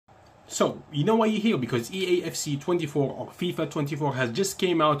So, you know why you're here, because EAFC 24 or FIFA 24 has just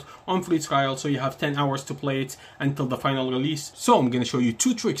came out on free trial, so you have 10 hours to play it until the final release. So I'm going to show you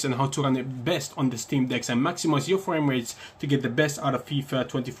 2 tricks on how to run it best on the Steam Decks and maximize your frame rates to get the best out of FIFA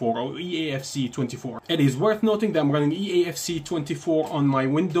 24 or EAFC 24. It is worth noting that I'm running EAFC 24 on my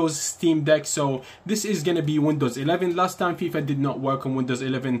Windows Steam Deck, so this is going to be Windows 11. Last time FIFA did not work on Windows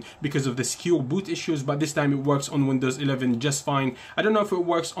 11 because of the secure boot issues, but this time it works on Windows 11 just fine. I don't know if it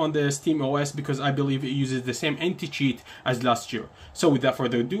works on the Steam OS because I believe it uses the same anti-cheat as last year. So without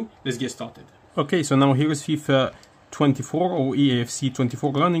further ado, let's get started. Okay, so now here is FIFA 24 or EAFC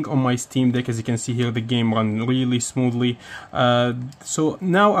 24 running on my Steam Deck. As you can see here, the game runs really smoothly. So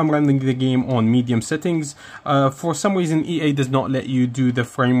now I'm running the game on medium settings. For some reason EA does not let you do the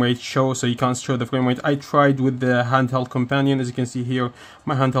frame rate show, so you can't show the frame rate. I tried with the handheld companion. As you can see here,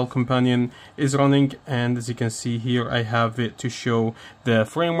 my handheld companion is running, and as you can see here, I have it to show the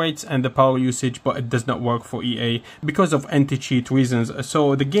frame rates and the power usage, but it does not work for EA because of anti-cheat reasons.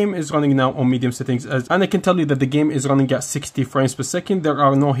 So the game is running now on medium settings, and I can tell you that the game is running at 60 frames per second. There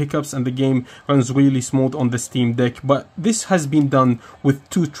are no hiccups and the game runs really smooth on the Steam Deck, but this has been done with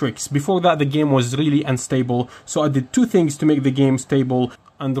 2 tricks. Before that, the game was really unstable, so I did 2 things to make the game stable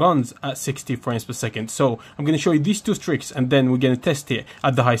and runs at 60 frames per second. So I'm going to show you these 2 tricks, and then we're going to test it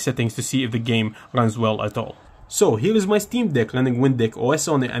at the high settings to see if the game runs well at all. So here is my Steam Deck running Windeck OS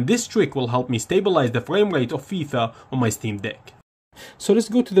on it, and this trick will help me stabilize the frame rate of FIFA on my Steam Deck. So let's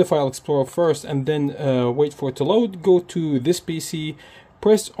go to the File Explorer first, and then wait for it to load. Go to this PC,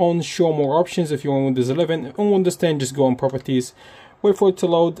 press on Show More Options if you're on Windows 11. On Windows 10, just go on Properties. Wait for it to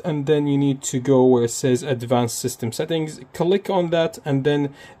load, and then you need to go where it says Advanced System Settings. Click on that, and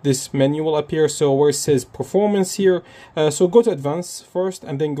then this menu will appear. So where it says Performance here, so go to Advanced first,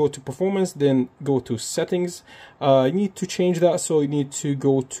 and then go to Performance, then go to Settings. You need to change that, so you need to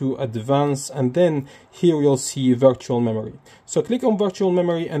go to Advanced, and then here you'll see Virtual Memory. So click on Virtual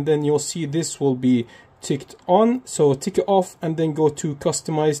Memory, and then you'll see this will be ticked on, so tick it off, and then go to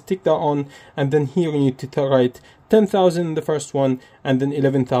Customize, tick that on, and then here you need to write 10,000 in the first one and then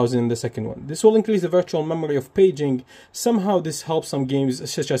 11,000 in the second one. This will increase the virtual memory of paging. Somehow this helps some games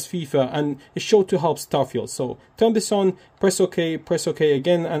such as FIFA, and it's shown to help Starfield. So turn this on, press OK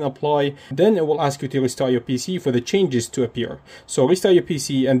again and apply. Then it will ask you to restart your PC for the changes to appear. So restart your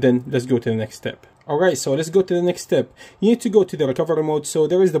PC, and then let's go to the next step. Alright, so let's go to the next step. You need to go to the recovery mode. So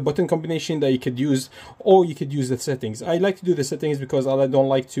there is the button combination that you could use, or you could use the settings. I like to do the settings because I don't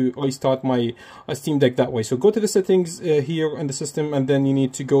like to restart my Steam Deck that way. So go to the settings here in the system, and then you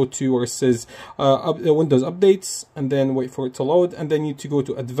need to go to where it says Windows Updates, and then wait for it to load, and then you need to go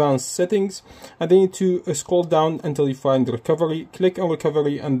to Advanced Settings, and then you need to scroll down until you find Recovery. Click on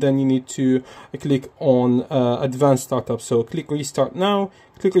Recovery, and then you need to click on Advanced Startup. So click Restart Now.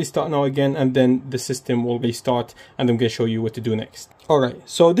 Click Restart Now again, and then the system will restart, and I'm going to show you what to do next. Alright,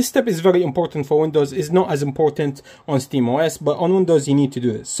 so this step is very important for Windows. It's not as important on SteamOS, but on Windows you need to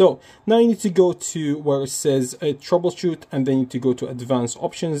do this. So now you need to go to where it says Troubleshoot, and then you need to go to Advanced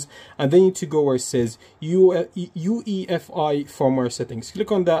Options, and then you need to go where it says UEFI Firmware Settings.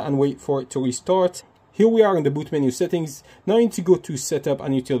 Click on that and wait for it to restart. Here we are in the boot menu settings. Now you need to go to Setup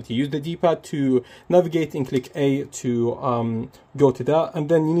and Utility. Use the D-pad to navigate and click A to go to that. And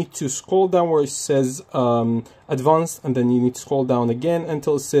then you need to scroll down where it says Advanced, and then you need to scroll down again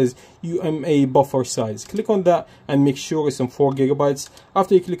until it says UMA buffer size. Click on that and make sure it's on 4 GB.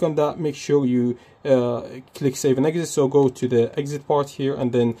 After you click on that, make sure you click Save and Exit. So go to the exit part here,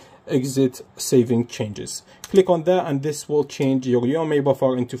 and then exit saving changes. Click on that, and this will change your UMA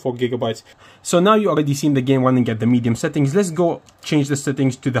buffer into 4 GB. So now you already seen the game running at the medium settings. Let's go change the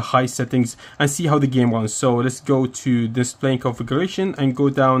settings to the high settings and see how the game runs. So let's go to display and configuration and go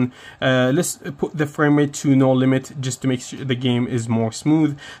down. Let's put the frame rate to no limit just to make sure the game is more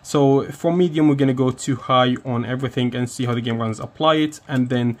smooth. So for medium, we're going to go to high on everything and see how the game runs. Apply it, and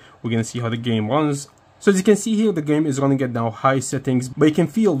then we're going to see how the game runs. So as you can see here, the game is running at now high settings, but you can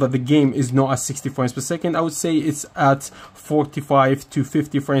feel that the game is not at 60 frames per second. I would say it's at 45 to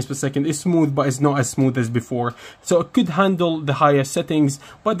 50 frames per second. It's smooth, but it's not as smooth as before. So it could handle the higher settings,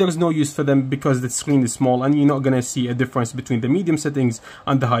 but there's no use for them because the screen is small, and you're not going to see a difference between the medium settings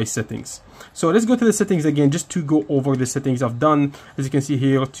and the high settings. So let's go to the settings again just to go over the settings I've done. As you can see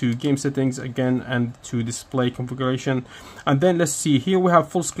here, to game settings again, and to display configuration. And then let's see, here we have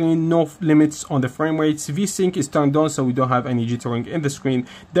full screen, no limits on the frame rate. rates. VSync is turned on, so we don't have any jittering in the screen.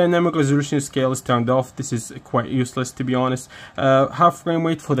 Dynamic resolution scale is turned off. This is quite useless, to be honest. Half frame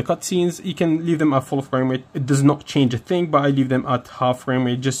rate for the cutscenes, you can leave them at full frame rate. It does not change a thing, but I leave them at half frame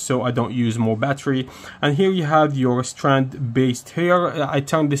rate just so I don't use more battery. And here you have your strand based hair. I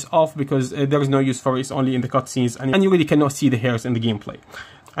turned this off because there is no use for it. It's only in the cutscenes, and you really cannot see the hairs in the gameplay.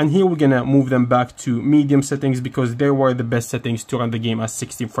 And here we're gonna move them back to medium settings because they were the best settings to run the game at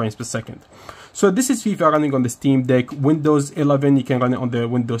 60 frames per second. So this is FIFA running on the Steam Deck, Windows 11. You can run it on the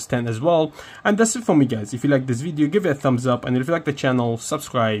Windows 10 as well. And that's it for me, guys. If you like this video, give it a thumbs up, and if you like the channel,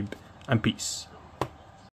 subscribe, and peace.